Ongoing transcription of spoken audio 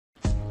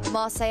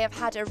Marseille have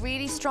had a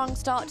really strong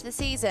start to the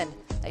season.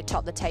 They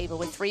topped the table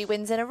with 3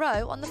 wins in a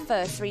row on the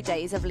first 3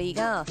 days of Ligue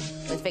 1,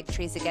 with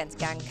victories against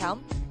Guingamp,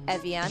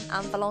 Evian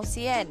and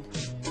Valenciennes.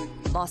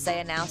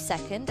 Marseille are now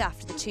second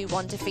after the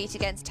 2-1 defeat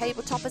against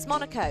table toppers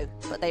Monaco,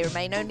 but they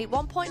remain only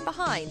 1 point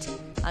behind,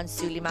 and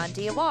Souleymane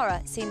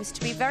Diawara seems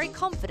to be very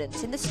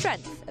confident in the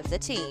strength of the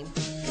team.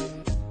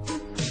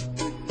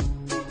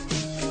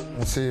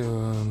 On sait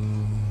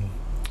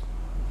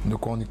de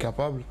quoi on est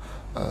capable.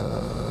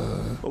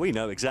 Well, we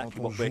know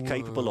exactly what we're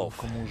capable of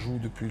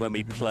when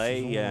we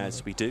play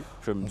as we do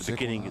from the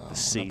beginning of the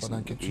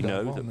season. We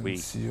know that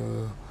we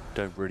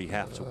don't really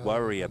have to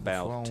worry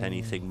about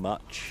anything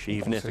much,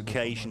 even if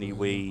occasionally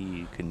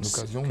we can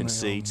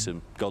concede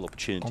some goal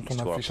opportunities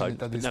to our opponent.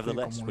 But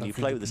nevertheless, when you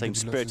play with the same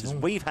spirit as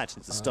we've had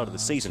since the start of the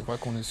season,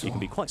 you can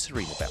be quite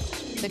serene about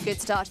it. The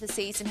good start to the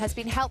season has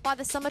been helped by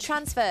the summer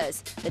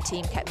transfers. The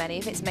team kept many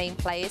of its main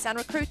players and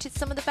recruited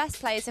some of the best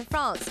players in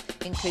France,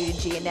 including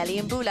Gianelli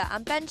Mboula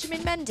and Benjamin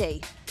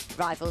Mendy.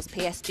 Rivals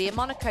PSG and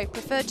Monaco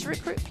preferred to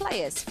recruit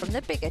players from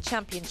the bigger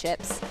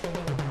championships.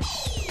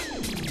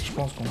 Je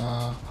pense qu'on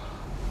a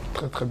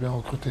très bien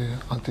recruté,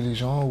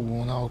 intelligent,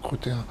 où on a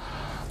recruté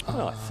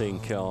Well, I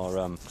think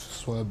our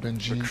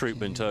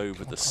recruitment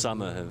over the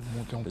summer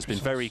has been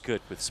very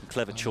good, with some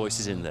clever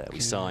choices in there. We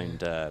signed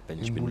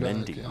Benjamin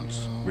Mendy,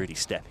 who's really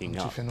stepping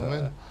up,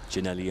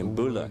 Gianelli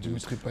Mboula,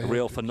 who's a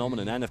real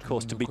phenomenon, and of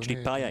course Dimitri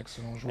Payet.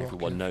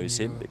 Everyone knows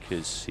him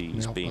because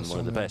he's been one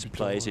of the best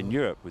players in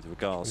Europe with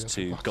regards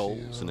to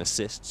goals and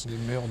assists.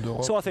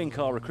 So I think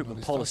our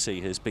recruitment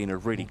policy has been a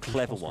really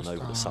clever one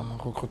over the summer.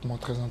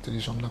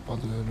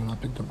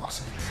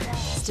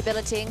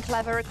 Stability and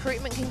clever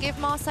recruitment can give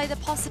Marseille the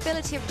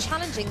possibility of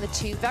challenging the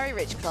 2 very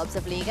rich clubs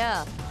of Ligue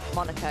 1.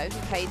 Monaco, who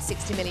paid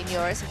 €60 million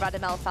for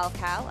Radamel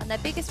Falcao, and their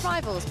biggest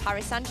rivals,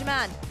 Paris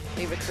Saint-Germain,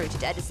 who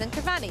recruited Edison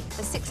Cavani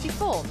for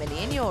 €64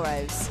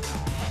 million.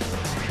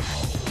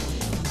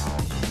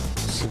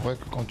 C'est vrai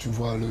que quand tu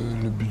vois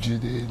le budget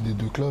des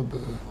 2 clubs.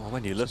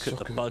 When you look at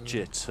the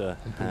budget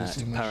at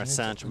Paris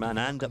Saint-Germain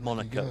and at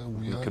Monaco,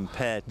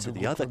 compared to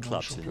the other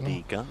clubs in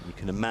Ligue, you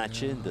can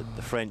imagine that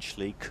the French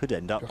League could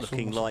end up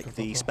looking like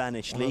the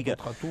Spanish Liga,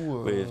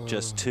 with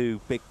just 2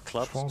 big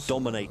clubs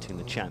dominating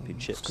the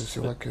championships.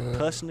 But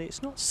personally,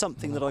 it's not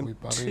something that I'm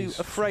too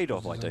afraid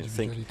of, I don't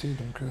think.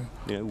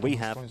 You know, we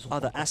have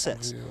other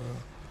assets.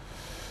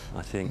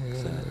 I think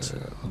that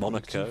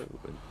Monaco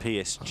and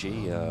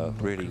PSG are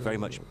really very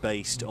much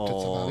based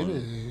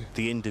on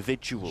the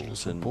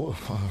individuals, and for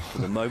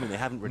the moment they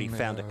haven't really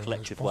found a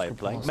collective way of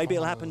playing. Maybe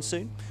it'll happen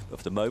soon, but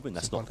for the moment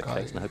that's not the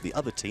case, and I hope the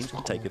other teams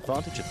will take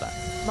advantage of that.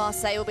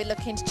 Marseille will be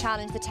looking to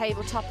challenge the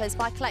table toppers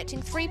by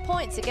collecting 3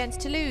 points against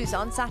Toulouse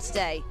on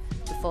Saturday,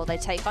 before they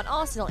take on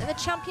Arsenal in the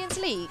Champions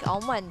League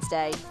on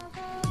Wednesday.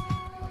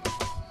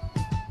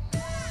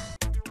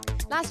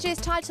 Last year's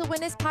title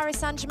winners Paris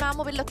Saint-Germain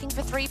will be looking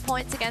for 3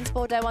 points against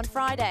Bordeaux on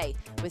Friday.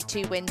 With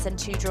 2 wins and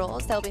 2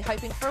 draws, they'll be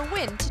hoping for a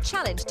win to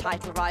challenge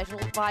title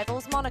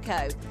rivals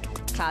Monaco.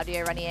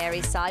 Claudio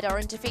Ranieri's side are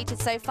undefeated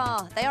so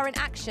far. They are in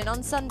action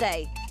on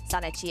Sunday.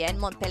 Saint-Etienne,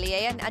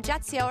 Montpellier and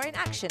Ajaccio are in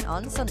action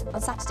on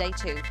Saturday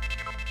too.